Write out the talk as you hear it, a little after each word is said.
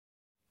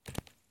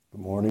Good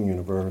morning,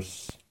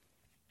 universe.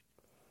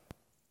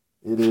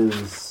 It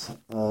is,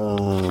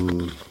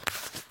 I'm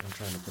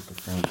trying to put the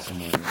phone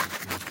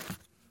somewhere.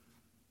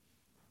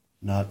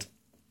 Not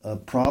a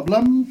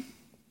problem.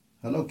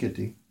 Hello,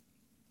 kitty.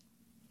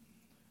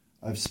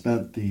 I've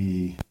spent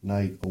the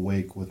night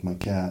awake with my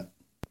cat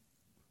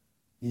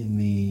in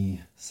the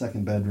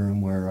second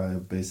bedroom where I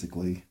have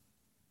basically,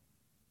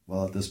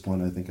 well, at this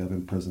point, I think I've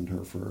imprisoned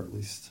her for at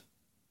least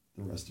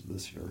the rest of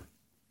this year.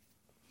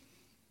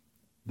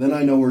 Then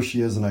I know where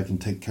she is and I can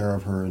take care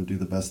of her and do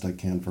the best I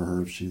can for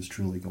her if she is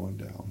truly going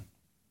down.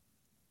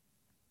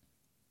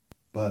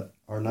 But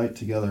our night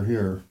together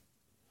here,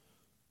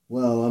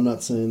 well, I'm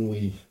not saying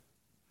we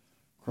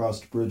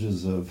crossed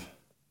bridges of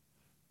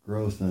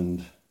growth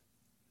and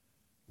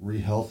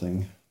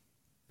re-healthing,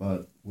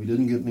 but we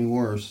didn't get any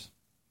worse.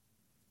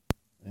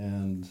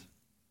 And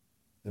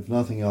if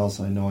nothing else,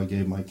 I know I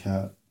gave my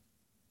cat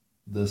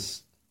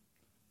this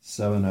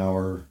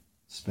 7-hour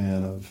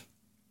span of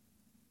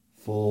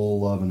full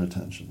love and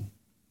attention,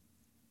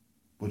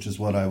 which is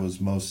what I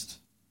was most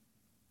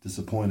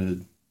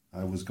disappointed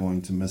I was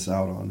going to miss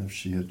out on if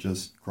she had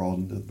just crawled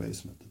into the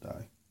basement to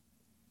die.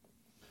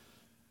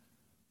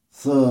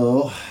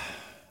 So,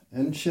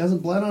 and she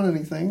hasn't bled on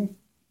anything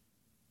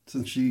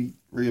since she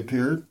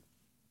reappeared,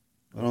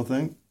 I don't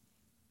think.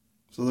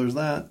 So there's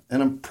that.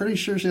 And I'm pretty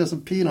sure she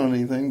hasn't peed on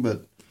anything,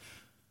 but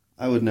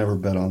I would never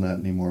bet on that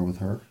anymore with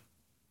her.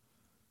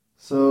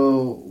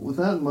 So, with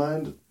that in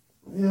mind,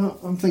 yeah,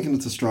 I'm thinking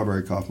it's a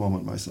strawberry cough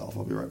moment myself.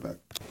 I'll be right back.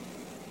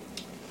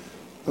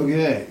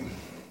 Okay,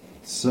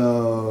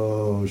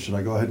 so should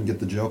I go ahead and get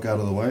the joke out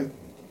of the way?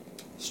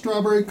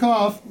 Strawberry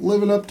cough,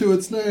 living up to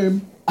its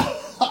name.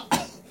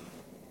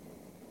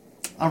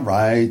 All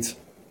right,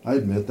 I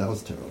admit that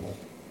was terrible.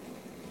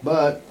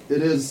 But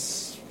it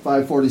is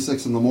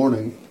 5:46 in the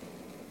morning.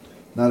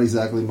 Not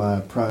exactly my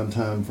prime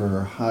time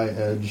for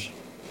high-edge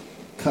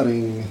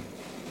cutting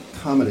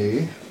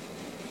comedy,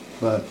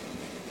 but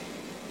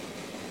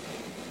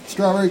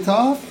strawberry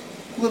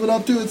cough? Living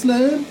up to its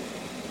name?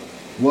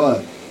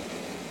 What?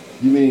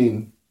 You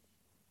mean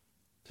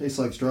tastes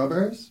like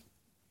strawberries?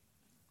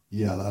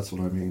 Yeah, that's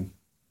what I mean.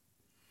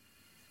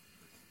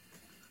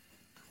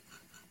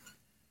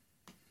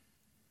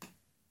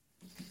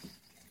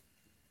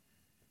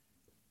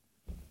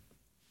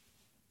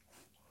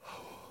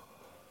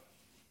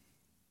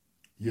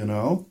 You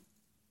know,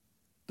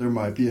 there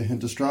might be a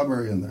hint of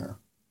strawberry in there.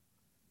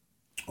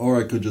 Or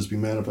I could just be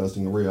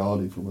manifesting a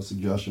reality from a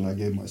suggestion I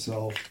gave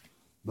myself,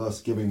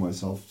 thus giving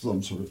myself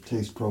some sort of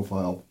taste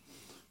profile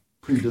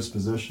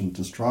predisposition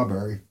to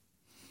strawberry.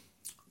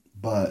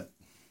 But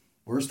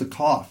where's the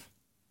cough?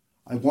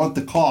 I want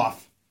the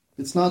cough.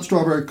 It's not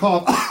strawberry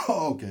cough.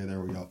 Okay,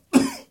 there we go.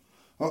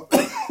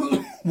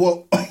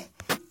 Whoa.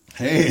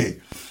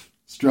 Hey,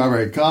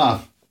 strawberry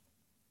cough.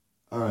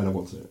 All right, I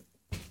won't say it.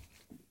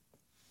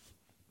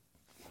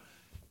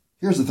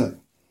 Here's the thing.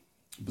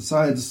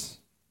 Besides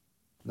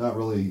not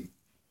really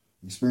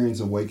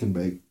experiencing a wake and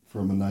bake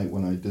from a night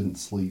when I didn't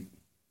sleep,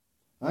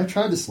 I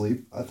tried to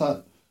sleep. I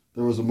thought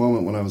there was a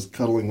moment when I was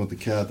cuddling with the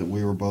cat that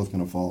we were both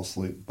going to fall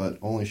asleep, but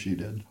only she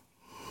did.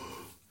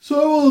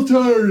 So I'm a little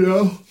tired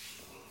now,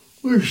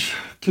 which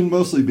can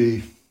mostly be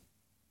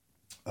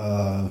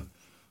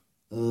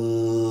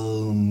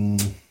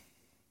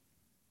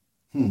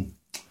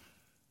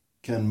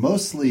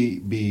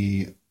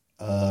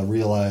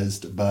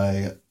realized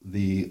by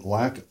the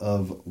lack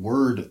of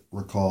word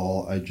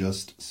recall I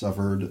just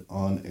suffered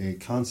on a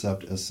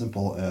concept as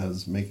simple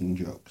as making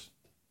jokes.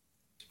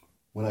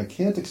 When I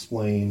can't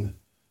explain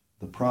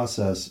the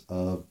process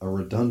of a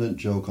redundant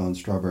joke on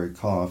strawberry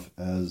cough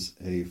as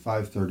a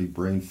 5:30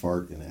 brain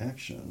fart in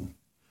action,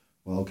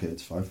 well, okay,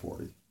 it's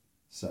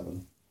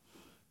 5:47.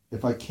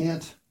 If I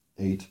can't,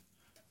 8,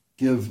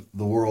 give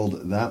the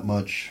world that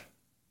much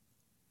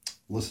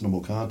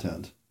listenable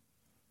content,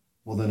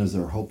 well, then is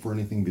there hope for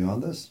anything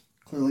beyond this?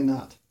 Clearly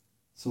not.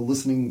 So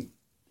listening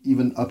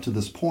even up to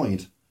this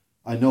point,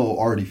 I know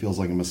already feels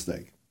like a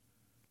mistake.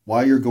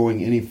 Why you're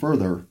going any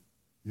further,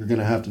 you're going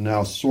to have to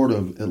now sort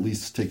of at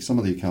least take some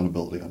of the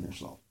accountability on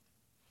yourself.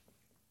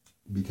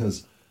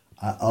 Because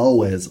I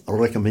always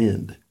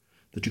recommend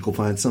that you go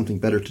find something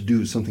better to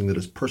do, something that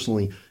is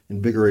personally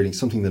invigorating,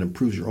 something that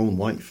improves your own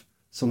life,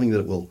 something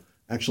that will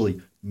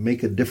actually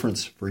make a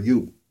difference for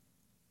you,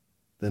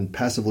 than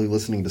passively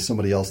listening to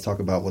somebody else talk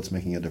about what's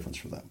making a difference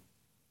for them.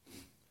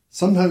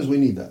 Sometimes we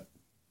need that.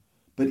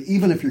 But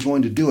even if you're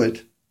going to do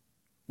it,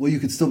 well, you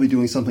could still be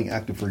doing something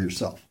active for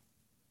yourself.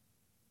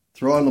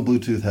 Throw on the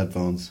Bluetooth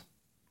headphones,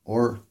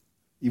 or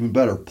even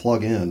better,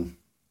 plug in.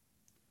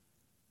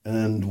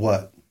 And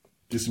what?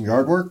 Do some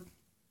yard work?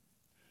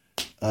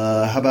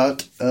 How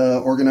about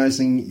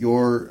organizing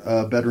your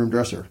bedroom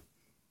dresser?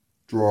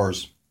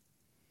 Drawers.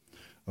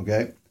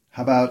 Okay?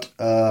 How about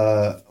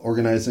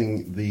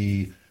organizing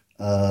the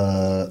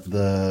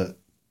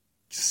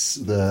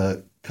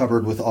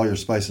cupboard with all your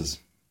spices?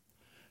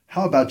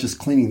 How about just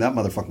cleaning that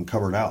motherfucking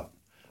cupboard out?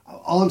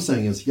 All I'm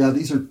saying is, yeah,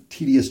 these are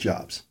tedious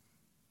jobs.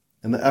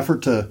 And the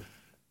effort to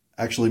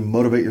actually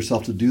motivate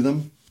yourself to do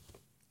them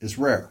is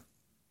rare.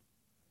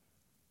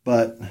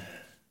 But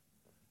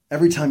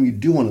every time you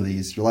do one of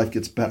these, your life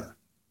gets better.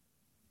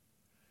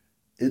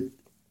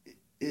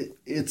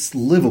 It's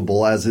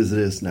livable as it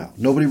is now.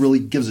 Nobody really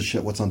gives a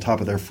shit what's on top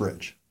of their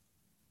fridge.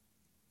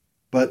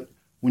 But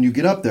when you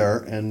get up there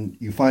and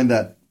you find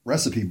that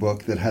recipe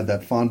book that had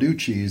that fondue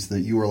cheese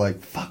that you were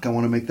like, fuck, I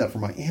want to make that for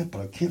my aunt,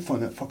 but I can't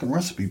find that fucking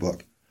recipe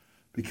book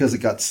because it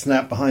got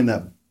snapped behind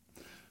that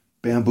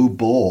bamboo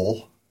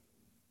bowl.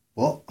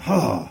 Well,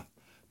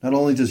 not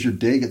only does your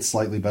day get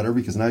slightly better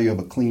because now you have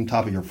a clean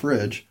top of your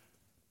fridge,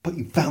 but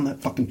you found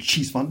that fucking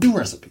cheese fondue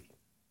recipe.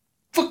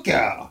 Fuck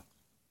yeah!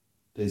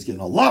 Day's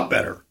getting a lot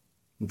better.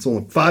 It's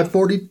only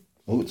 5:40.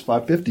 Oh, it's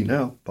 5:50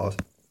 now. Pause.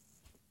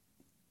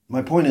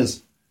 My point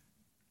is,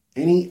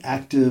 any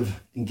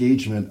active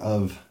engagement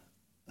of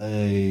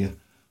a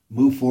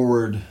move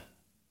forward,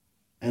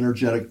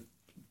 energetic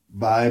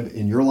vibe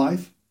in your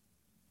life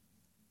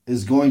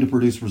is going to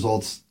produce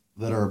results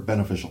that are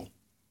beneficial.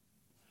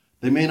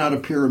 They may not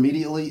appear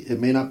immediately.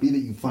 It may not be that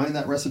you find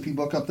that recipe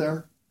book up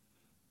there,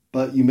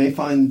 but you may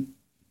find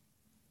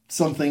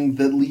something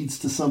that leads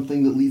to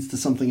something that leads to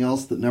something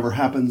else that never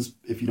happens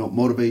if you don't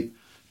motivate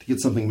to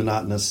get something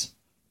monotonous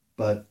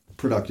but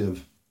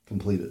productive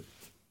completed.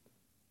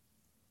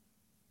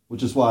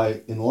 Which is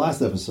why in the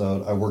last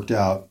episode, I worked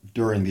out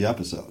during the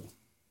episode,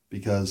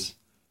 because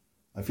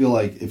I feel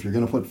like if you're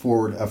going to put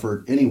forward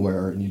effort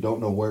anywhere and you don't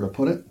know where to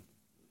put it,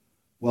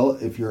 well,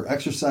 if you're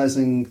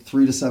exercising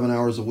 3 to 7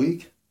 hours a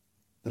week,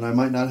 then I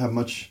might not have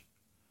much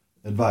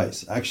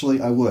advice. Actually,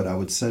 I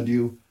would send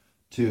you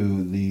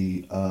to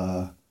the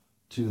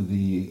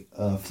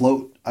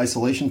float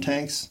isolation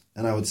tanks,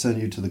 and I would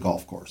send you to the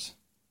golf course.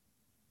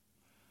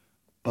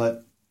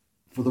 But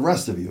for the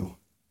rest of you,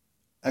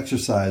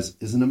 exercise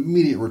is an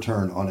immediate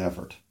return on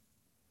effort.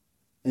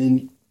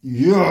 And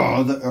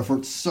yeah, the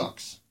effort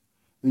sucks.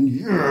 And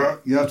yeah,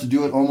 you have to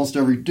do it almost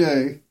every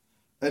day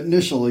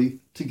initially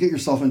to get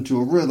yourself into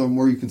a rhythm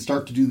where you can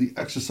start to do the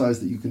exercise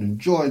that you can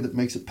enjoy that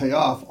makes it pay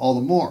off all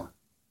the more.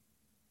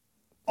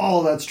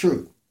 All that's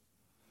true.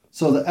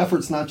 So the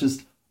effort's not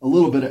just a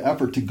little bit of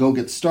effort to go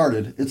get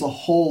started. It's a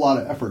whole lot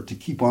of effort to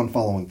keep on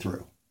following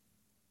through.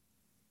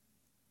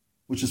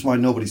 Which is why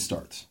nobody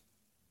starts.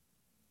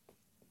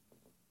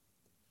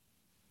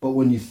 But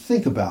when you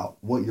think about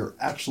what you're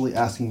actually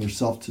asking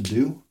yourself to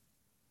do,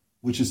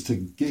 which is to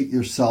get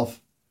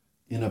yourself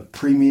in a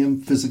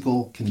premium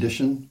physical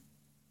condition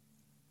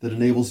that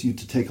enables you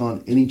to take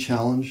on any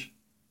challenge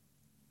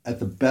at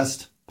the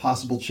best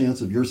possible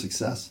chance of your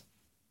success,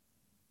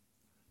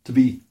 to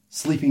be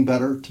sleeping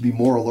better, to be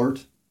more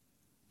alert,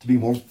 to be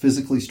more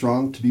physically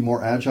strong, to be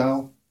more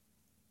agile,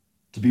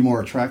 to be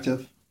more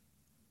attractive,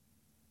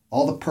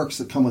 all the perks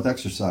that come with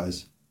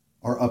exercise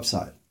are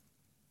upside.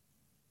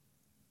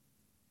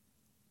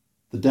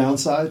 The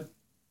downside?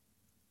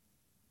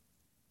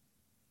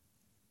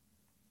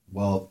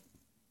 Well,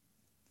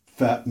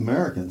 fat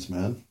Americans,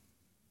 man.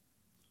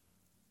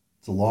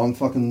 It's a long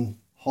fucking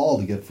haul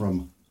to get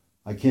from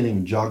I can't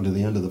even jog to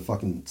the end of the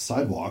fucking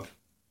sidewalk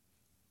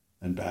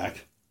and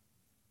back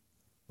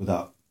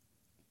without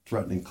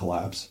threatening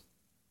collapse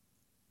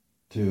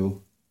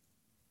to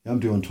I'm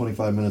doing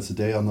 25 minutes a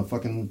day on the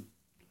fucking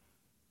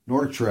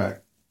Nordic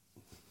track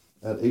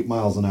at 8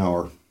 miles an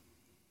hour.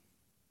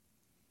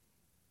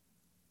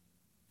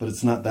 But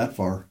it's not that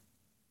far.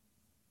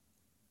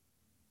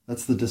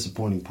 That's the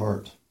disappointing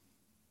part.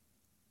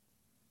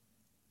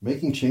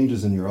 Making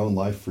changes in your own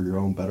life for your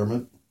own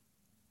betterment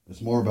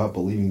is more about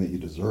believing that you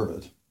deserve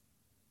it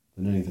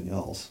than anything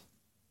else.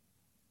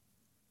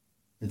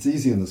 It's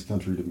easy in this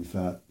country to be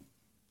fat.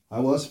 I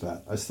was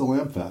fat. I still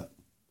am fat.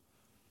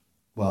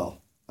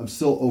 Well, I'm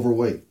still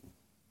overweight.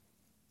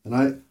 And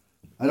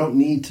I don't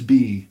need to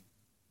be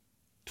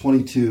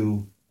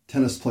 22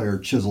 tennis player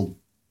chiseled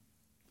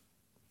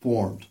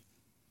formed.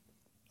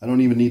 I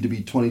don't even need to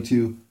be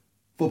 22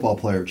 football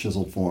player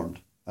chiseled formed.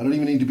 I don't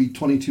even need to be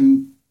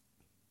 22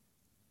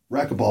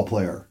 racquetball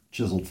player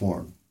chiseled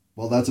formed.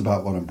 Well, that's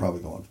about what I'm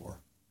probably going for.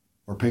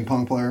 Or ping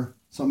pong player,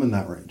 something in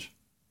that range.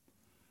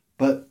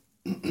 But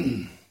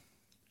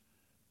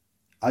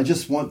I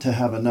just want to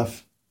have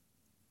enough,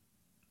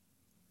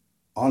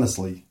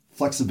 honestly,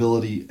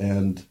 flexibility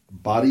and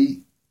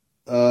body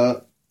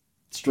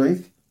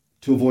strength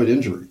to avoid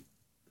injury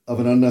of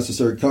an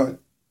unnecessary kind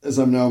as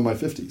I'm now in my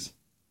 50s.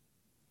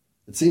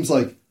 It seems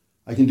like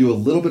I can do a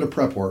little bit of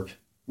prep work.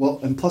 Well,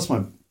 and plus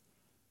my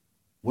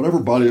whatever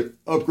body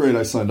upgrade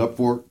I signed up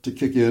for to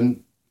kick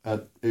in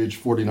at age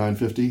 49,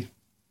 50,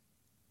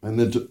 and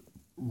then to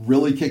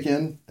really kick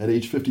in at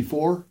age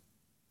 54.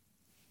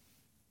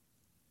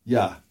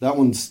 Yeah, that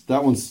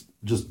one's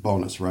just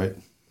bonus, right?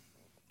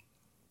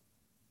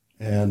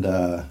 And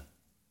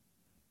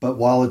but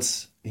while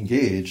it's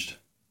engaged,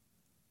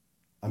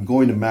 I'm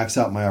going to max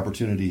out my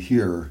opportunity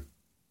here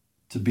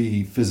to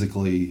be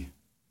physically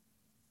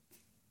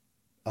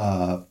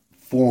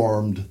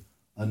formed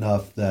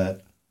enough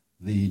that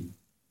the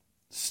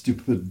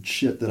stupid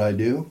shit that I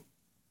do,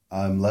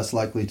 I'm less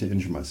likely to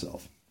injure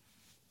myself.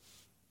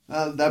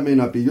 That may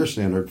not be your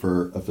standard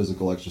for a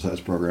physical exercise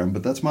program,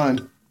 but that's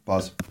mine.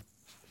 Pause.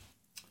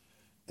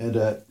 And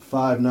at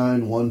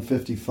 5'9",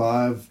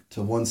 155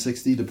 to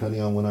 160, depending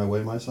on when I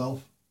weigh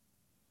myself,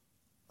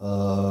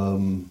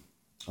 I'm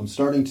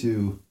starting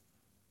to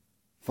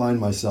find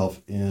myself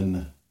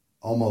in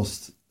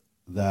almost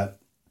that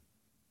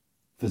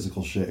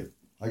physical shape.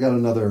 I got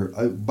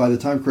by the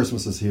time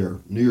Christmas is here,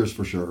 New Year's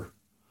for sure,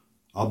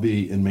 I'll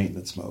be in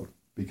maintenance mode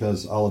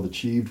because I'll have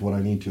achieved what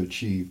I need to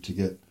achieve to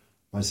get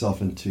myself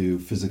into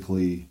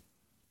physically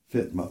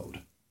fit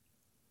mode.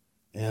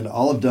 And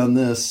I'll have done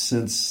this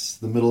since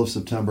the middle of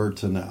September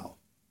to now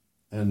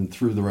and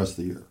through the rest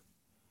of the year.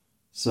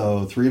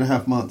 So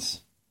 3.5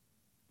 months.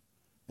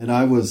 And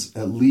I was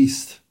at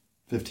least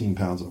 15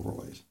 pounds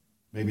overweight,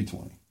 maybe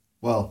 20.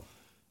 Well,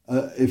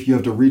 if you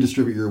have to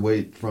redistribute your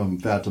weight from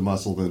fat to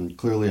muscle, then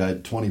clearly I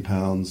had 20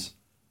 pounds,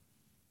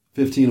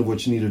 15 of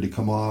which needed to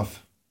come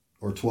off,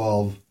 or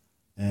 12,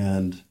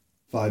 and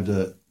 5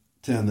 to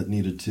 10 that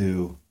needed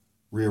to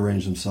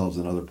rearrange themselves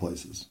in other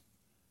places.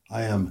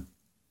 I am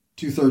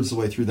 2/3 the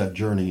way through that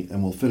journey,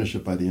 and we'll finish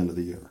it by the end of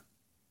the year.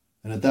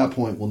 And at that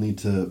point, we'll need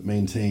to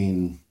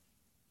maintain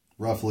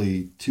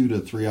roughly 2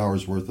 to 3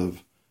 hours worth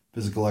of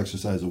physical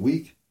exercise a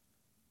week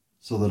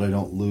so that I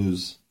don't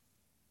lose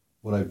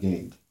what I've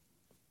gained.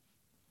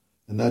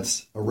 And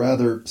that's a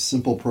rather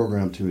simple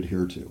program to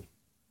adhere to.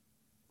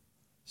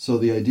 So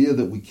the idea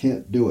that we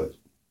can't do it,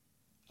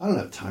 I don't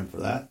have time for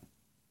that.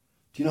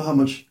 Do you know how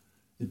much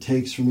it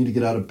takes for me to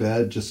get out of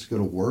bed just to go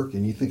to work?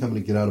 And you think I'm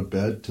going to get out of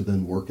bed to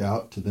then work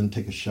out, to then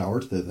take a shower,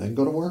 to then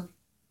go to work?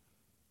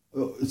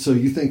 So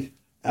you think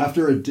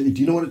after a day, do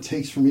you know what it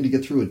takes for me to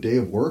get through a day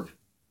of work?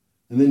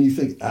 And then you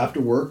think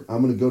after work,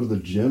 I'm going to go to the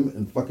gym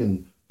and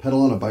fucking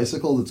pedal on a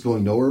bicycle that's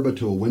going nowhere but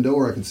to a window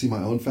where I can see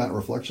my own fat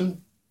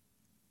reflection?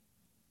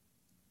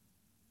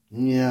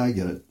 Yeah, I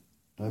get it.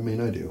 I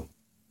mean, I do.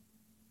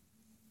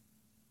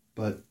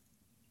 But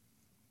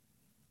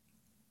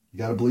you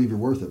got to believe you're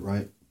worth it,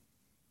 right?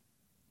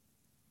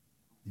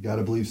 You got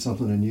to believe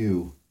something in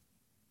you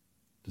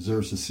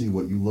deserves to see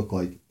what you look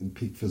like in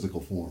peak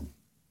physical form.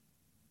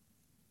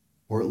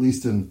 Or at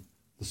least in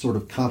the sort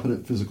of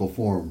competent physical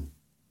form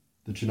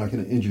that you're not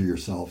going to injure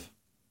yourself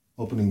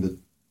opening the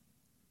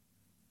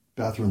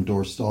bathroom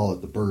door stall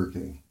at the Burger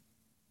King.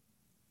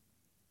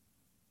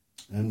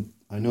 And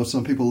I know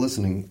some people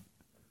listening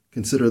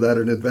consider that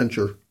an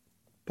adventure.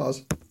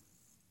 Pause.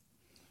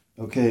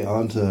 Okay,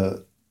 on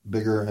to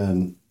bigger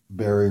and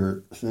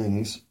barrier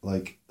things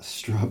like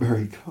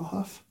strawberry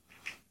cough,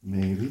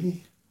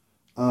 maybe.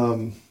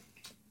 There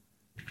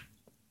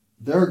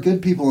are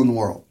good people in the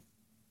world.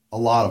 A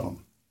lot of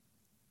them.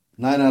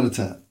 9 out of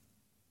 10.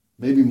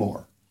 Maybe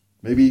more.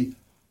 Maybe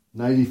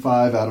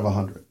 95 out of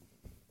 100.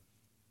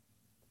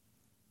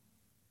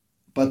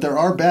 But there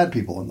are bad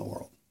people in the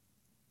world.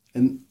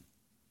 And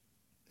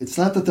it's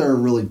not that there are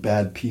really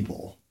bad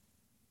people.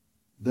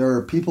 There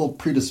are people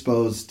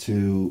predisposed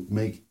to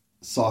make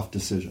soft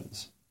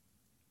decisions.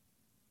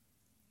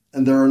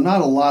 And there are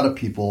not a lot of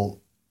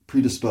people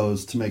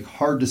predisposed to make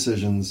hard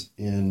decisions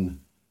in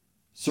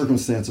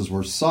circumstances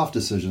where soft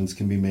decisions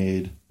can be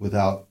made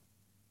without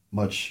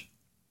much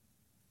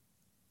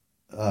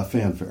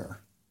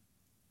fanfare.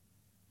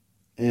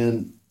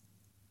 And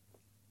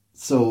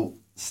so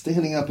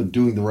standing up and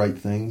doing the right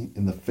thing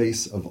in the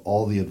face of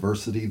all the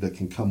adversity that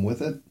can come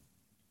with it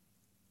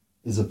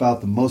is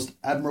about the most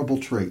admirable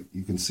trait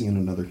you can see in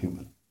another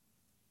human.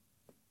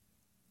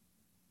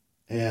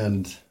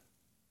 And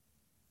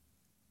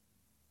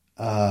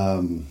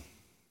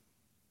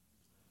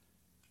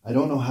I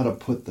don't know how to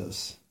put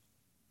this,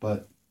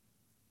 but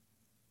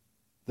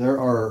there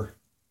are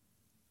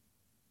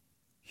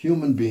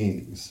human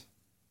beings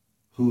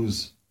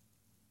whose,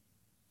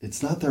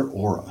 it's not their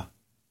aura,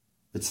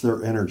 it's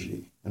their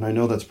energy. And I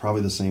know that's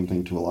probably the same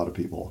thing to a lot of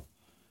people.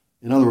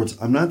 In other words,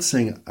 I'm not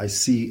saying I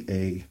see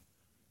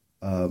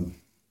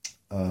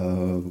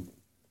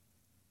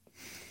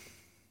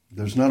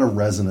there's not a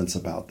resonance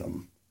about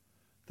them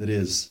that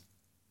is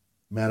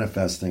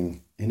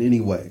manifesting in any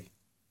way.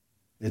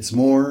 It's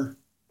more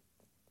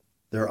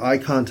their eye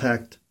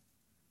contact,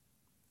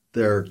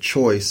 their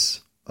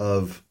choice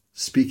of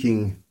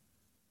speaking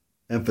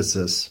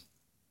emphasis,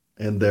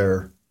 and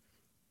their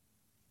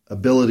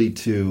ability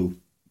to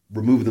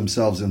remove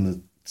themselves in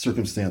the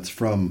circumstance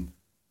from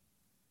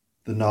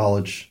the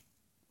knowledge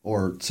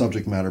or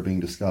subject matter being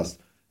discussed.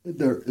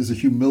 There is a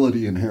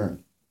humility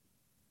inherent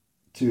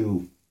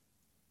to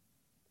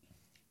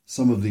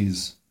some of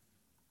these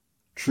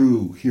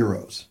true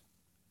heroes.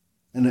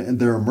 And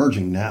they're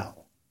emerging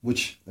now,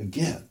 which,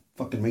 again,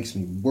 fucking makes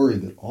me worry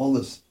that all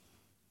this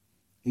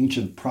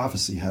ancient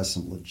prophecy has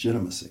some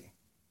legitimacy.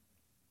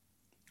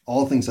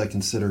 All things I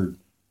considered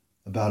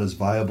about as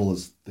viable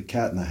as the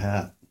cat in the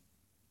hat.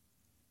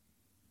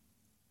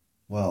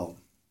 Well,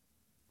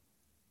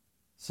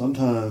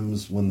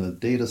 sometimes when the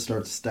data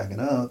starts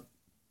stacking up,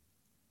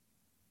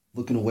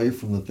 looking away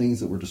from the things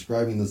that were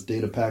describing this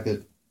data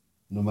packet,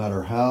 no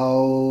matter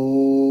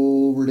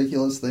how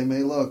ridiculous they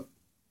may look,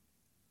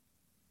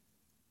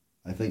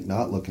 I think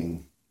not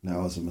looking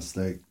now is a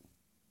mistake.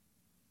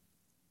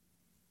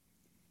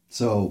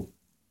 So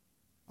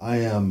I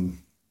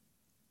am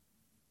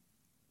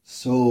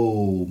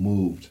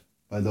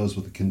by those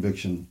with the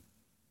conviction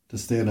to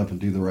stand up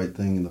and do the right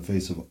thing in the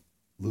face of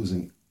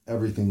losing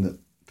everything that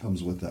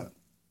comes with that.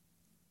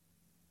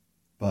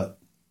 But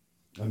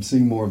I'm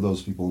seeing more of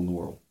those people in the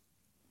world.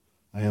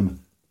 I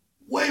am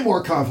way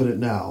more confident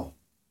now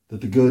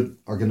that the good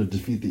are going to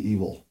defeat the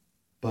evil.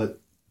 But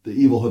the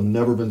evil have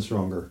never been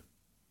stronger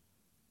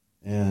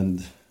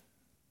and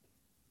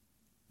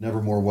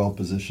never more well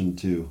positioned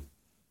to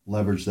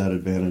leverage that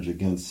advantage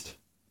against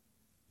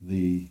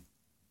the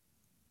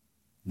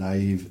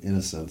naive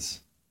innocence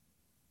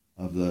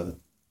of the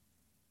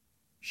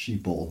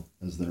sheeple,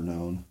 as they're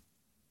known.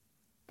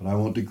 But I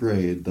won't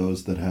degrade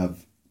those that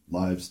have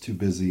lives too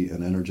busy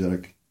and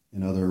energetic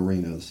in other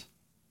arenas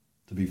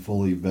to be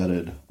fully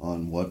vetted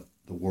on what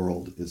the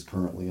world is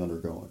currently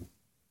undergoing.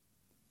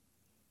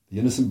 The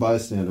innocent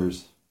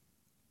bystanders,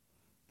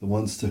 the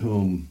ones to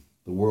whom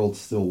the world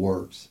still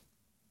works,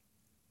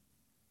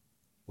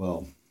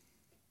 well,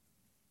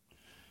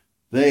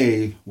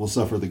 they will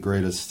suffer the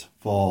greatest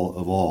fall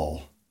of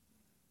all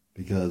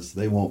because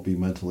they won't be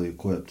mentally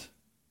equipped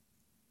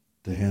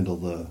to handle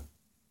the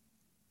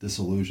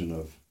disillusion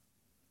of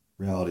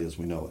reality as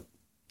we know it.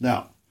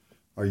 Now,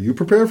 are you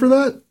prepared for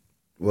that?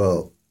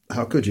 Well,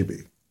 how could you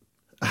be?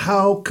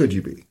 How could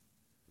you be?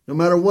 No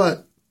matter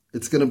what,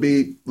 it's going to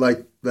be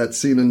like that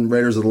scene in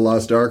Raiders of the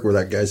Lost Ark where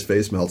that guy's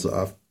face melts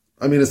off.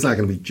 I mean, it's not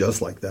going to be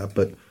just like that,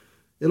 but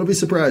it'll be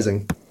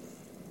surprising.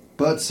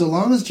 But so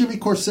long as Jimmy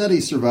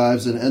Corsetti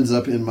survives and ends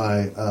up in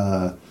my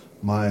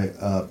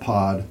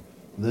pod,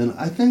 then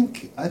I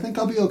think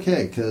I'll be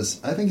okay.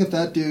 Because I think if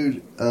that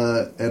dude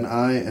and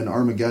I and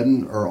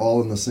Armageddon are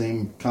all in the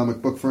same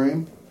comic book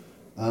frame,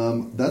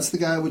 that's the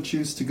guy I would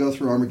choose to go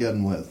through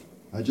Armageddon with.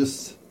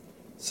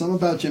 Something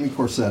about Jimmy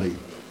Corsetti.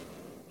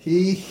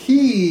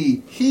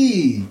 He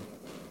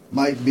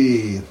might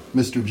be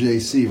Mr.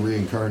 JC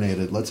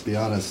reincarnated. Let's be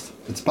honest.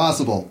 It's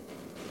possible.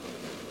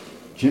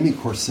 Jimmy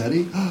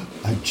Corsetti?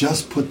 I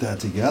just put that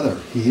together.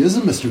 He is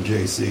a Mr.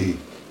 JC.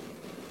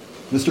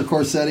 Mr.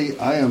 Corsetti,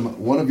 I am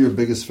one of your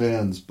biggest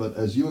fans, but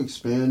as you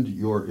expand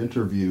your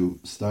interview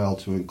style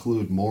to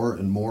include more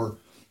and more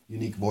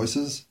unique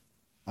voices,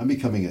 I'm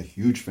becoming a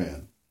huge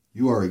fan.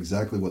 You are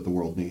exactly what the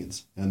world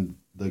needs. And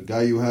the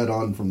guy you had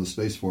on from the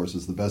Space Force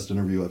is the best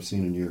interview I've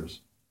seen in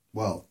years.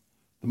 Well,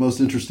 the most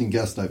interesting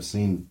guest I've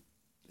seen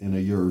in a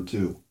year or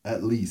two,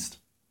 at least.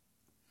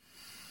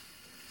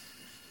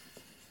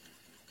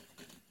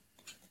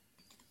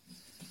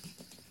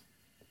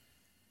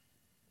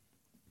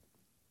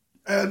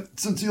 And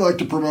since you like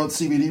to promote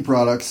CBD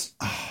products,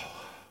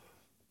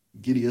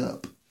 giddy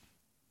up.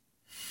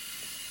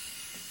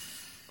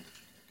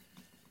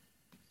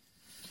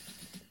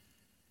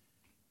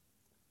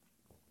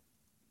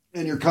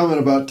 And your comment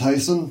about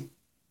Tyson,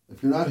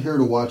 if you're not here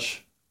to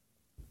watch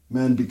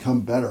men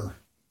become better,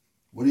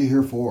 what are you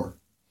here for?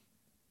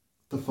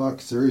 What the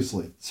fuck?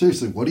 Seriously,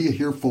 what are you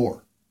here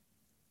for?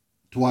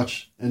 To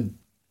watch and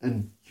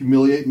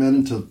humiliate men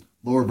into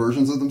lower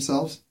versions of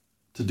themselves?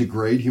 To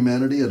degrade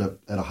humanity at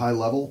a high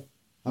level?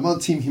 I'm on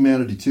Team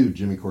Humanity too,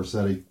 Jimmy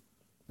Corsetti.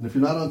 And if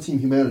you're not on Team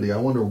Humanity, I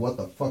wonder what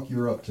the fuck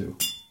you're up to.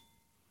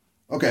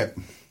 Okay,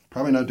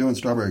 probably not doing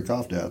strawberry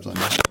cough dabs.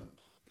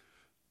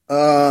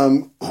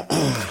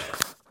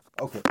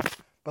 Okay,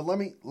 but let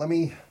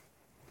me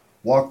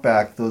walk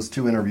back those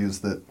two interviews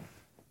that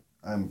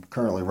I'm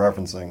currently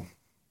referencing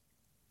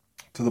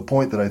to the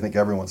point that I think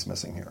everyone's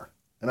missing here.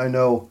 And I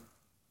know,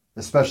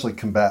 especially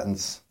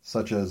combatants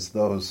such as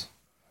those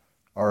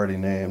already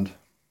named,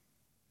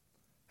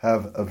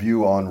 have a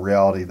view on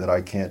reality that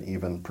I can't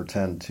even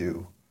pretend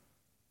to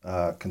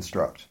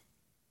construct.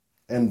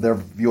 And their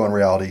view on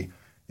reality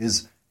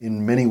is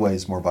in many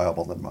ways more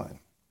viable than mine.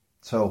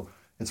 So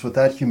it's with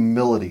that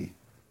humility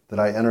that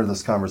I enter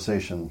this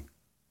conversation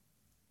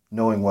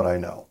knowing what I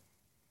know,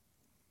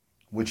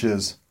 which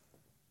is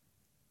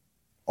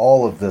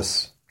all of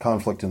this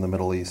conflict in the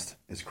Middle East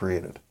is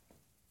created.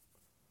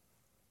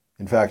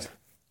 In fact,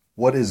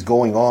 what is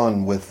going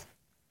on with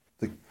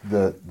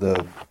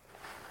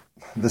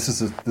this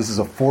is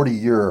a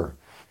 40-year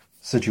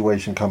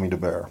situation coming to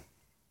bear,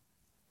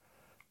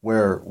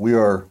 where we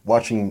are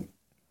watching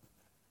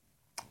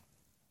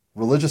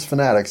religious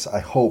fanatics. I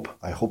hope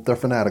they're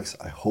fanatics.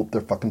 I hope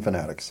they're fucking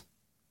fanatics.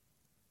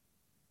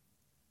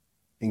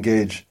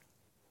 Engage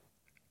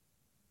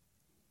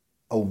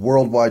a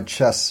worldwide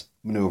chess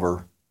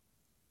maneuver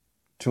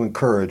to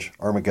encourage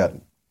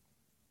Armageddon.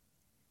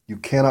 You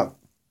cannot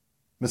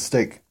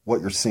mistake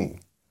what you're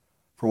seeing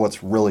for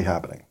what's really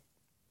happening.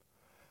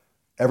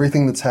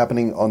 Everything that's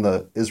happening on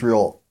the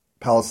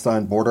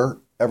Israel-Palestine border,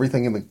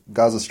 everything in the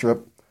Gaza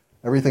Strip,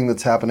 everything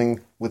that's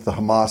happening with the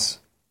Hamas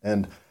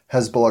and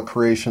Hezbollah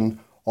creation,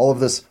 all of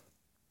this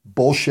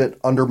bullshit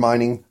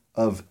undermining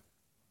of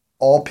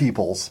all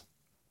peoples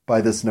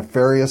by this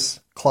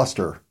nefarious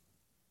cluster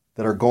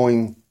that are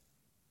going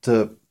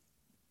to,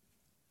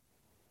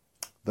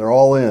 they're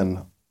all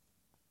in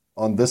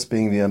on this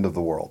being the end of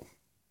the world.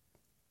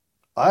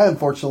 I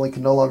unfortunately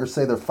can no longer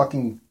say they're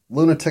fucking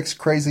lunatics,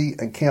 crazy,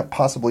 and can't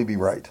possibly be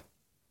right.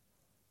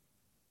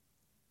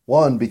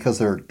 One, because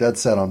they're dead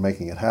set on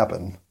making it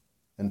happen.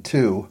 And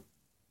two,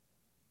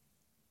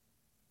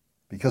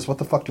 Because what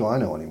the fuck do I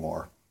know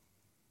anymore?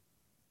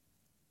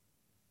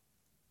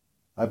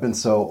 I've been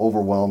so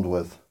overwhelmed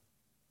with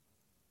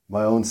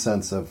my own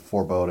sense of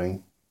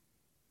foreboding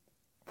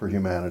for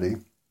humanity.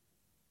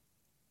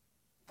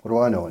 What do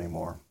I know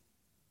anymore?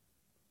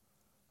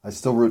 I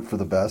still root for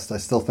the best. I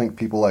still think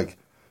people like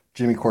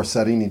Jimmy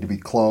Corsetti need to be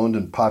cloned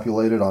and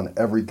populated on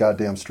every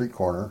goddamn street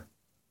corner.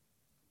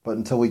 But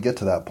until we get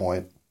to that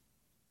point,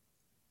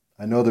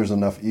 I know there's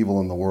enough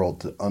evil in the world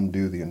to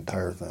undo the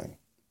entire thing.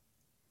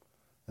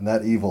 And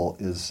that evil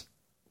is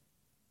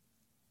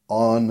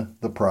on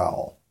the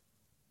prowl.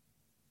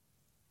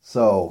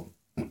 So,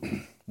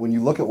 when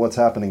you look at what's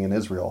happening in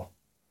Israel,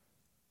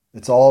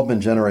 it's all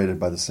been generated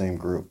by the same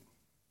group.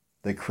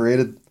 They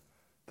created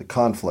the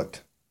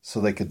conflict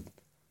so they could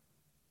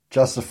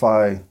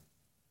justify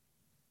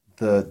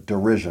the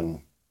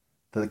derision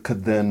that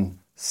could then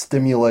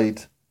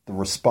stimulate the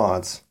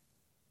response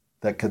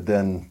that could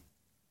then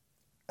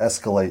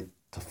escalate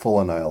to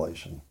full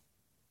annihilation.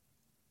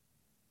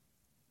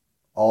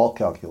 All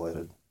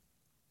calculated,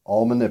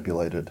 all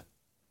manipulated,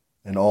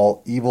 and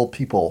all evil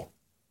people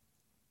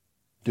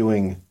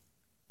doing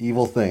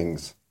evil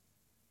things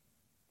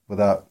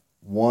without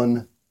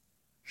one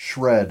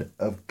shred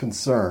of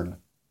concern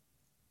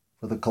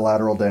for the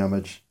collateral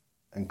damage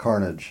and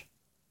carnage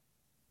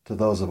to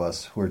those of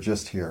us who are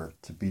just here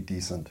to be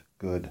decent,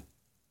 good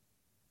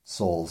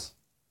souls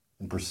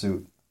in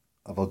pursuit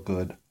of a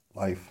good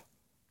life,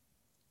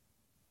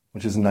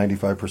 which is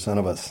 95%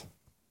 of us.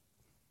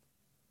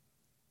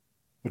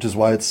 Which is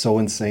why it's so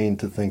insane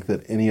to think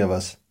that any of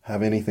us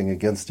have anything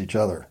against each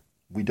other.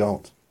 We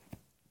don't.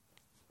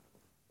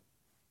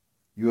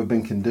 You have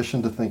been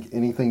conditioned to think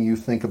anything you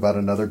think about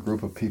another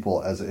group of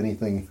people as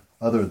anything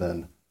other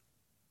than,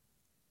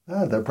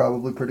 they're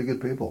probably pretty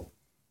good people.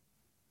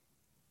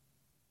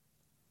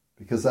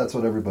 Because that's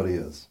what everybody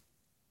is.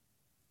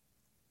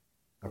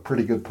 A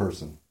pretty good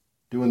person,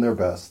 doing their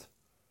best,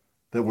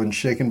 that when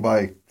shaken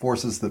by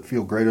forces that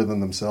feel greater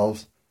than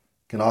themselves,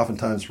 can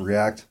oftentimes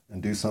react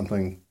and do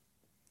something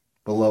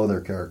below their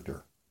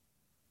character.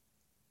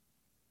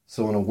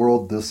 So in a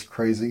world this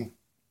crazy,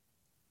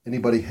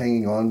 anybody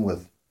hanging on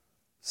with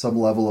some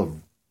level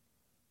of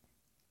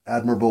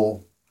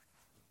admirable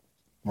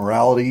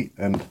morality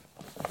and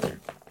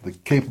the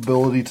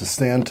capability to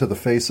stand to the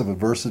face of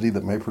adversity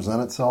that may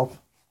present itself,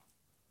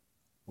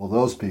 well,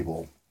 those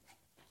people,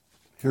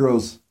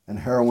 heroes and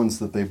heroines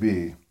that they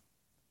be,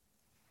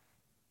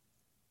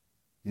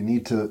 you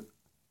need to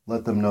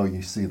let them know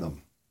you see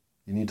them.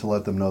 You need to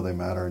let them know they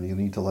matter, and you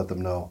need to let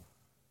them know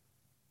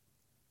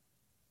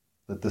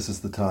that this is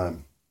the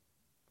time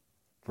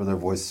for their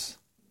voice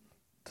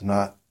to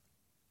not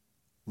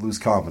lose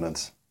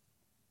confidence,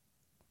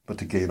 but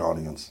to gain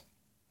audience.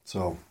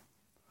 So,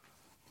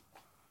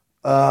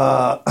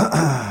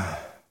 I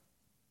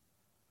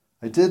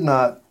did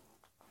not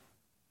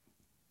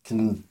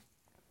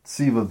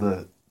conceive of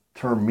the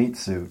term meat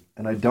suit,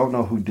 and I don't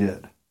know who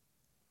did.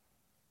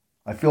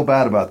 I feel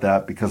bad about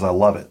that because I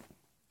love it.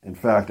 In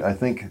fact, I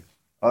think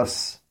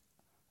us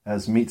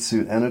as meat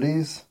suit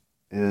entities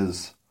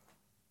is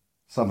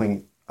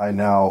something I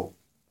now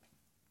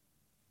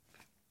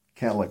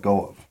can't let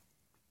go of.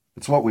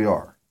 It's what we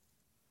are.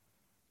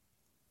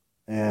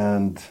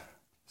 And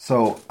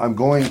so I'm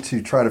going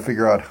to try to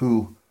figure out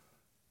who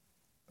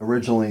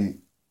originally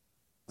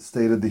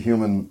stated the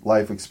human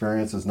life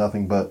experience is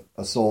nothing but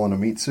a soul in a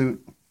meat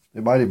suit.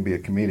 It might even be a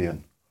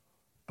comedian.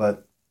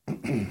 But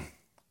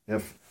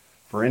if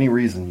for any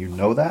reason you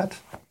know that,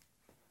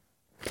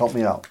 help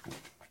me out.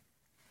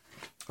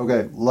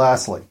 Okay,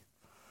 lastly,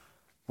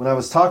 when I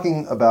was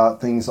talking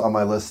about things on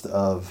my list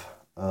of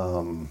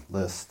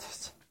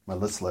list,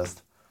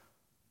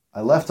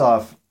 I left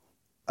off,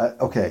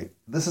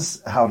 this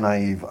is how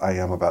naive I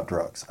am about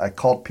drugs. I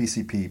called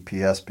PCP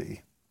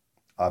PSP,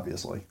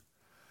 obviously,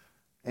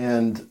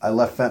 and I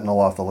left fentanyl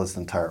off the list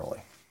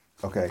entirely.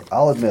 Okay,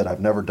 I'll admit I've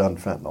never done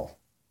fentanyl.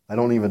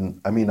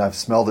 I've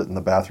smelled it in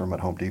the bathroom at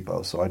Home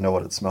Depot, so I know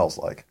what it smells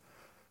like.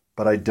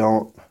 But I've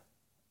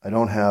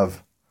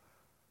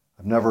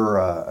never,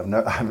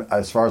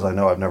 as far as I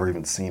know, I've never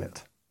even seen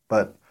it.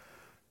 But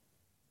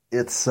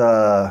it's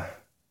an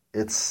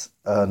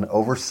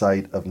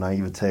oversight of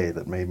naivete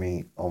that made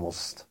me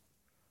almost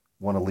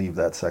want to leave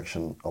that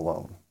section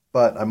alone.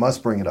 But I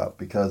must bring it up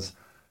because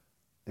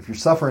if you're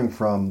suffering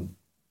from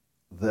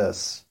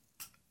this,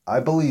 I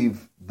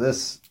believe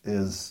this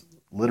is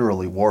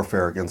literally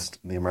warfare against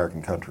the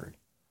American country.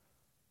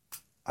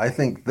 I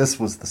think this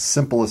was the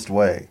simplest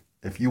way.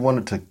 If you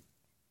wanted to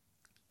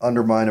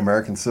undermine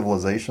American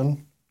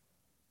civilization,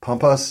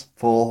 pump us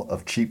full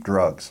of cheap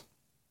drugs.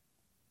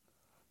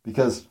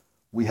 Because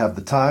we have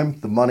the time,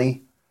 the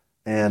money,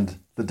 and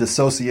the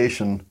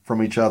dissociation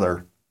from each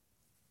other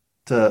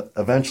to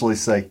eventually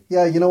say,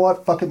 yeah, you know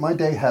what? Fuck it, my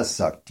day has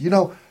sucked. Do you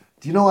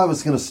know I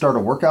was going to start a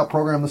workout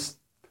program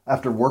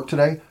after work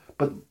today,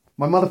 but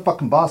my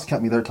motherfucking boss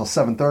kept me there till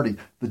 7:30.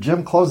 The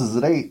gym closes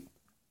at 8.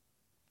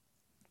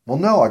 Well,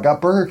 no, I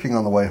got Burger King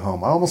on the way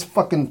home. I almost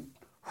fucking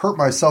hurt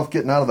myself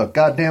getting out of the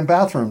goddamn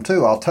bathroom,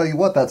 too. I'll tell you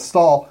what, that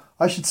stall,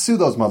 I should sue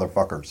those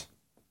motherfuckers.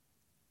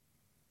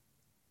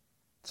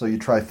 So you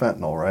try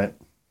fentanyl, right?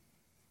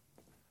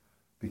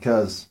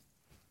 Because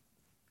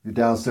your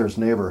downstairs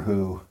neighbor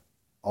who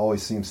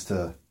always seems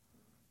to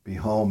be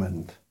home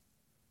and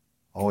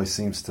always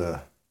seems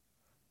to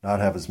not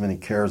have as many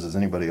cares as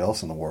anybody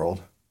else in the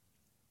world,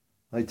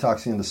 he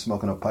talks you into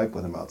smoking a pipe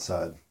with him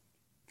outside.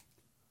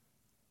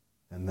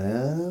 And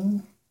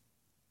then...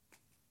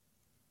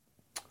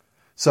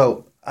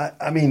 So,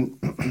 I mean,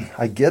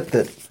 I get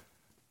that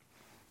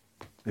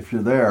if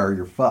you're there,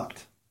 you're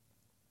fucked.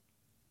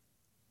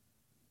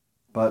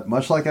 But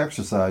much like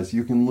exercise,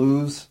 you can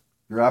lose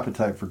your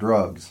appetite for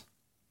drugs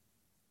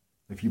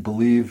if you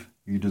believe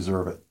you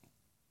deserve it.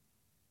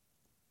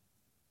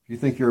 If you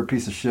think you're a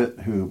piece of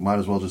shit who might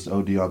as well just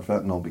OD on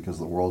fentanyl because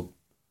the world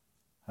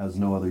has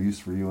no other use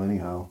for you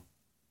anyhow,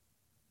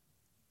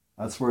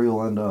 that's where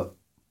you'll end up.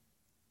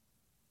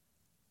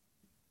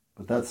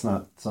 But that's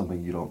not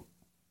something you don't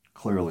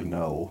clearly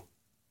know.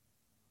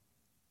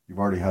 You've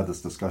already had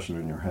this discussion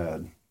in your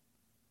head.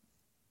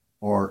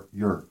 Or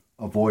you're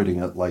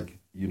avoiding it like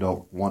you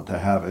don't want to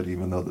have it,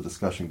 even though the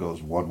discussion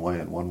goes one way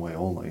and one way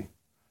only.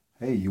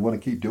 Hey, you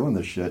want to keep doing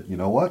this shit, you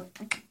know what?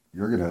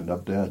 You're going to end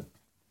up dead.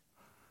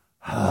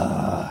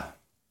 Why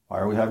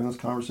are we having this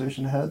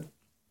conversation ahead?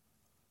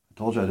 I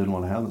told you I didn't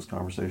want to have this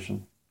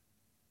conversation.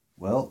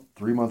 Well,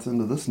 3 months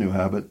into this new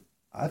habit,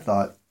 I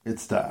thought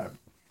it's time.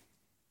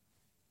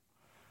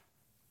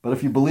 But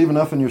if you believe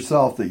enough in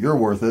yourself that you're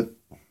worth it,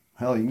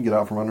 hell, you can get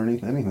out from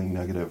underneath anything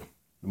negative,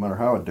 no matter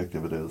how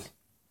addictive it is.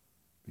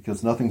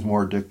 Because nothing's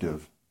more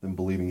addictive than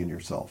believing in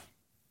yourself.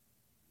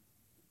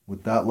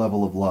 With that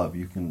level of love,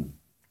 you can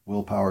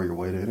willpower your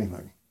way to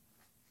anything.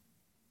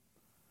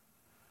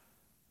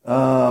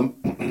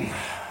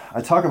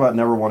 I talk about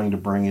never wanting to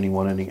bring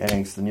anyone any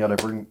angst, and yet I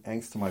bring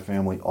angst to my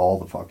family all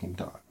the fucking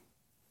time.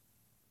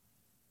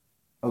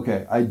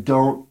 Okay, I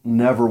don't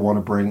never want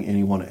to bring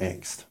anyone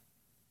angst.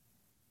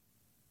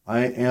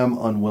 I am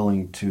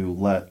unwilling to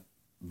let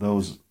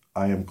those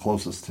I am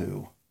closest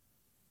to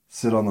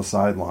sit on the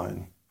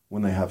sideline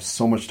when they have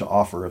so much to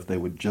offer if they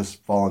would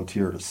just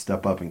volunteer to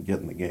step up and get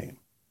in the game.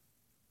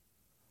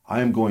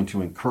 I am going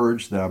to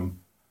encourage them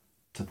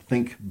to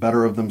think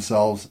better of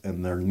themselves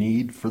and their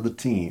need for the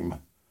team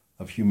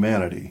of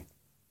humanity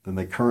than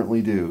they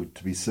currently do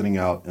to be sitting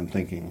out and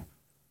thinking,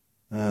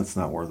 it's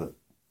not worth it.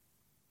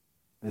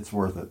 It's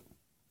worth it.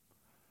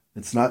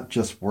 It's not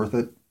just worth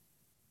it.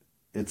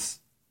 It's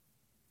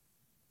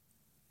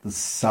the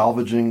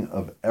salvaging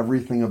of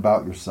everything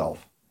about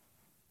yourself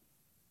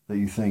that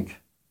you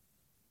think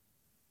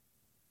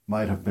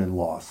might have been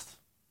lost.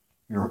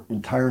 Your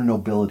entire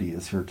nobility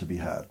is here to be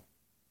had.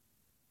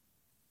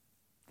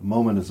 The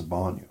moment is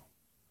upon you.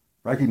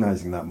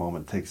 Recognizing that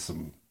moment takes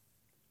some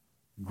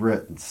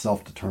grit and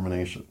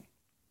self-determination.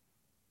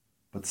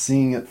 But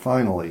seeing it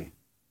finally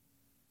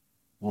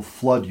will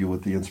flood you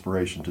with the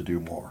inspiration to do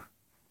more.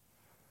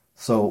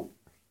 So,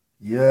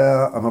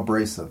 yeah, I'm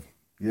abrasive.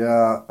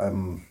 Yeah,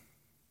 I'm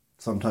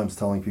sometimes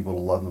telling people to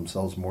love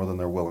themselves more than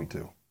they're willing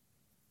to.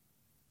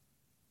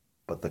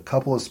 But the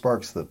couple of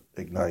sparks that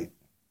ignite,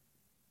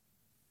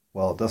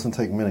 well, it doesn't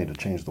take many to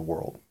change the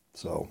world.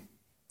 So,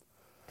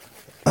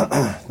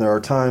 there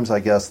are times, I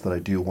guess, that I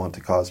do want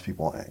to cause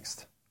people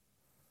angst.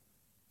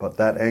 But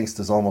that angst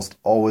is almost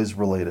always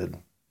related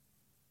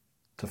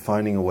to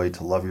finding a way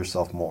to love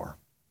yourself more.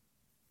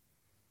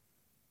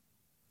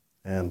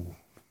 And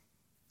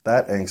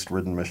that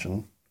angst-ridden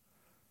mission,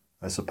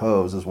 I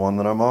suppose, is one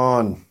that I'm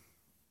on.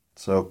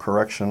 So,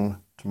 correction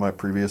to my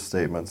previous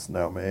statements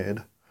now made.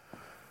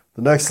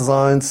 The next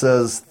line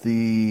says,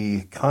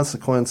 the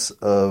consequence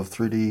of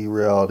 3D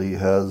reality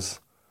has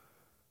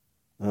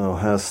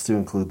to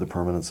include the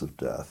permanence of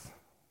death.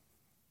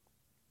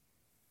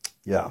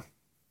 Yeah.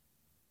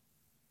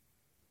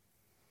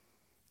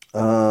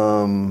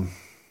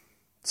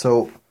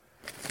 So,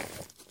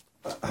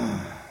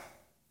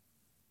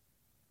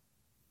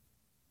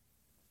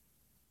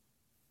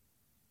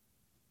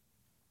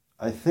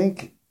 I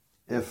think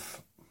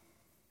if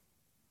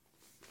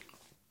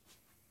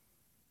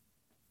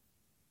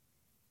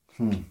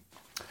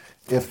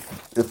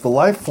the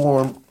life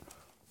form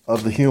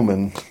of the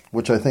human,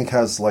 which I think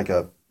has like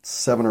a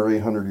 700 or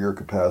 800 year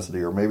capacity,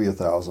 or maybe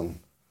 1,000,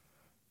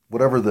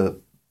 whatever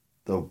the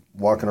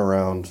walking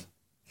around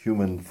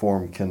human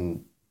form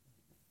can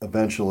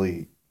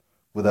eventually,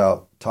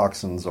 without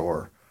toxins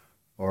or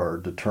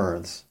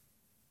deterrence,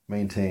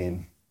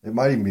 maintain. It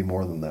might even be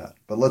more than that,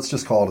 but let's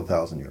just call it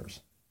 1,000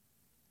 years.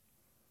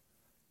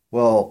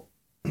 Well,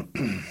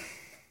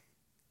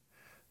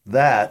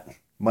 that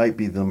might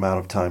be the amount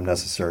of time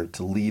necessary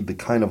to lead the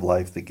kind of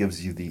life that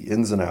gives you the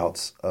ins and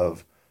outs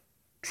of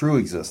true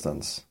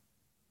existence,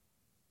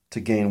 to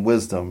gain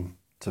wisdom,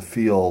 to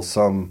feel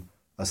some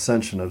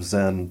ascension of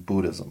Zen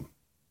Buddhism.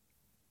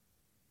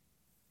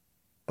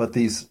 But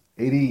these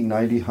 80,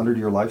 90,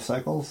 100-year life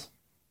cycles,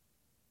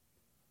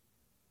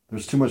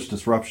 there's too much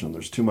disruption,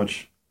 there's too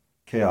much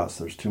chaos,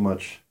 there's too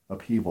much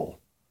upheaval,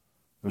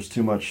 there's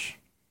too much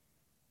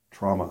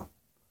trauma,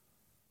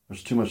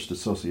 there's too much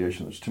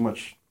dissociation, there's too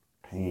much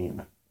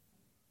pain.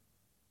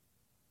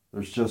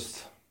 There's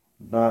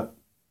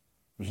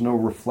There's no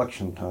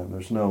reflection time.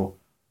 There's no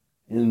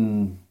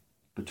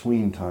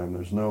in-between time.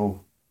 There's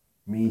no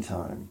me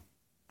time.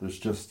 There's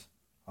just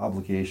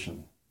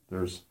obligation.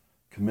 There's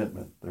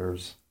commitment.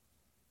 There's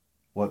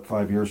what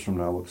 5 years from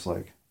now looks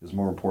like is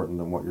more important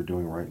than what you're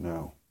doing right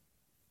now.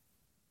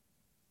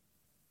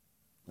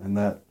 And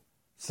that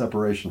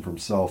separation from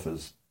self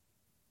is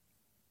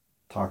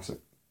toxic.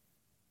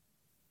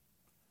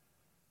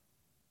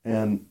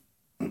 And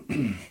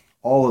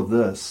all of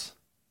this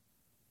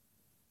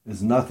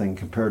is nothing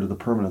compared to the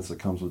permanence that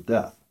comes with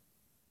death.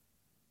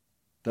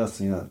 Death's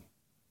the end.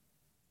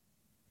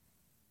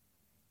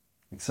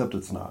 Except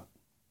it's not.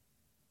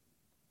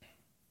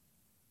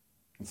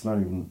 It's not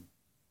even...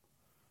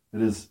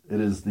 It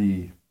is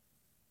the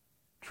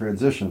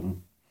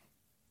transition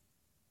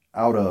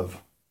out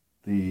of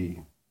the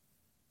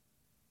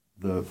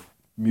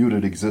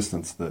muted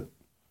existence that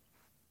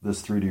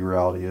this 3D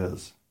reality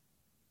is.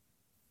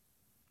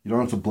 You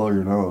don't have to blow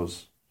your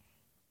nose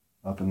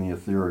up in the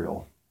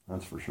ethereal,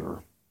 that's for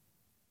sure.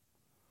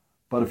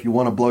 But if you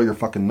want to blow your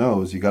fucking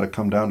nose, you got to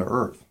come down to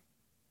earth.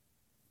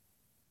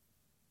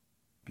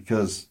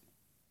 Because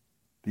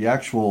the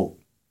actual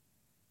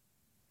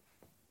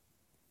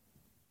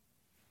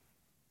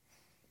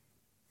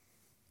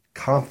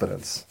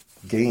confidence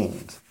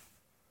gained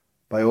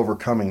by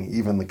overcoming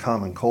even the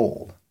common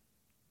cold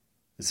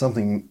is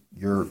something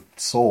your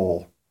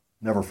soul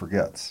never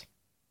forgets.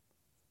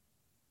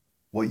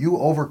 What you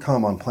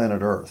overcome on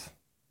planet Earth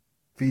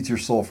feeds your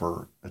soul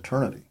for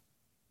eternity.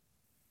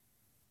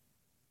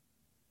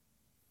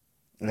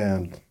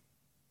 And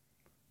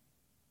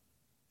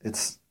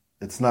it's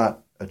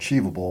not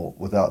achievable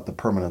without the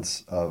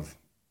permanence of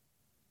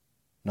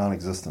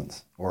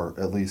non-existence, or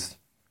at least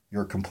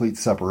your complete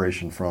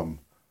separation from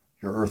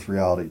your earth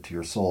reality to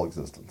your soul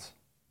existence.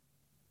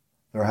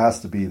 There has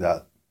to be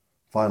that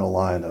final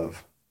line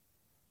of,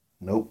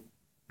 nope,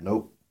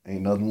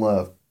 ain't nothing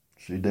left.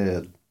 She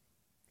dead.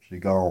 She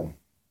gone.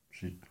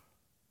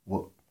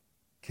 What?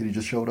 Kitty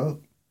just showed up?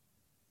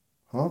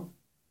 Huh? I'm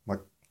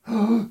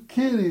like,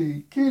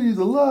 Kitty's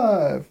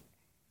alive.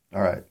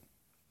 All right.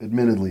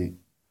 Admittedly,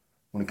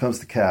 when it comes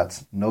to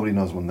cats, nobody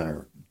knows when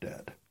they're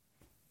dead.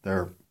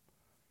 Their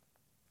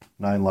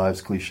 9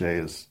 lives cliche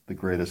is the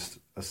greatest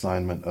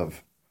assignment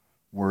of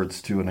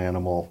words to an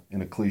animal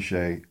in a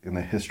cliche in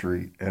the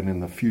history and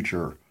in the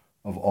future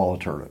of all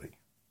eternity.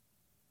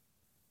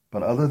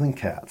 But other than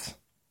cats,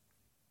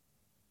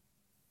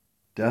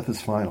 death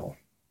is final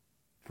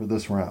for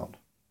this round.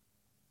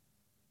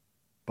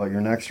 But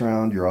your next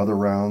round, your other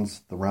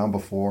rounds, the round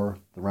before,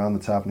 the round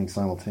that's happening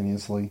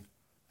simultaneously,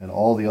 and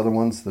all the other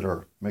ones that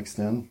are mixed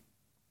in,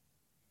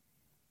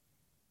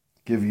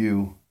 give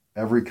you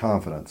every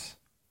confidence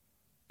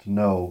to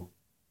know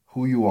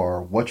who you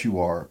are, what you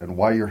are, and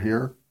why you're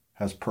here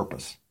has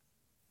purpose.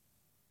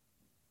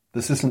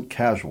 This isn't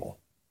casual.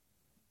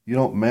 You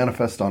don't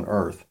manifest on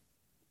Earth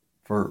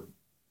for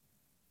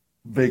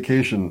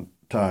vacation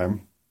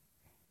time.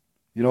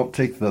 You don't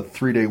take the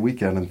 3-day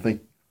weekend and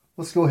think,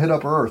 let's go hit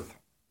up Earth.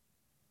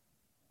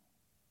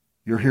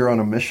 You're here on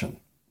a mission.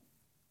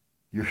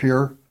 You're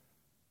here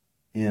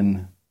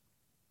in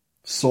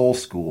soul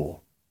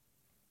school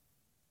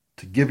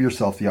to give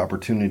yourself the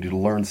opportunity to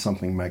learn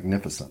something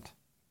magnificent.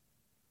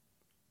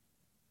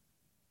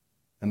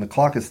 And the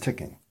clock is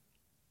ticking.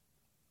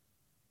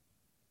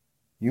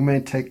 You may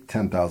take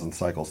 10,000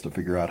 cycles to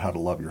figure out how to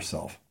love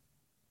yourself.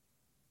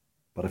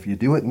 But if you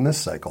do it in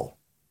this cycle,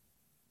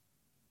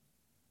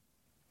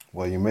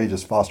 well, you may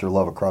just foster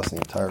love across the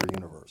entire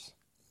universe.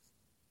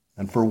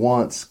 And for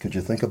once, could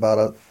you think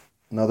about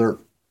another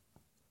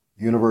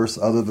universe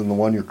other than the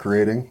one you're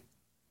creating?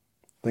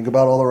 Think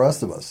about all the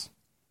rest of us.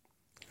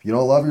 If you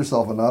don't love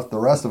yourself enough, the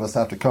rest of us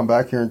have to come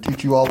back here and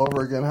teach you all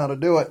over again how to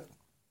do it.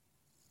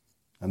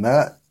 And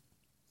that,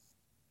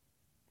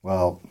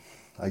 well,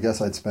 I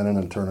guess I'd spend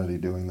an eternity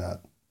doing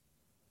that.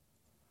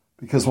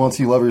 Because once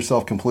you love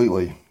yourself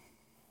completely,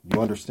 you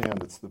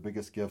understand it's the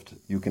biggest gift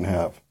you can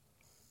have.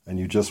 And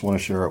you just want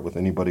to share it with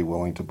anybody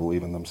willing to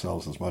believe in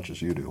themselves as much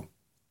as you do.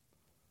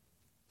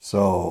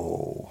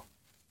 So,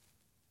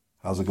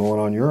 how's it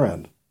going on your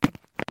end?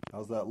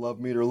 How's that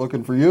love meter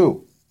looking for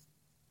you?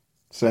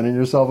 Sending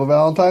yourself a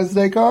Valentine's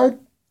Day card?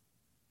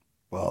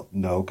 Well,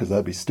 no, because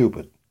that'd be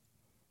stupid.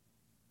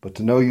 But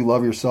to know you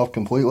love yourself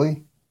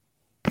completely,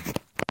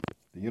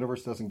 the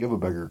universe doesn't give a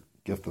bigger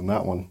gift than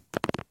that one.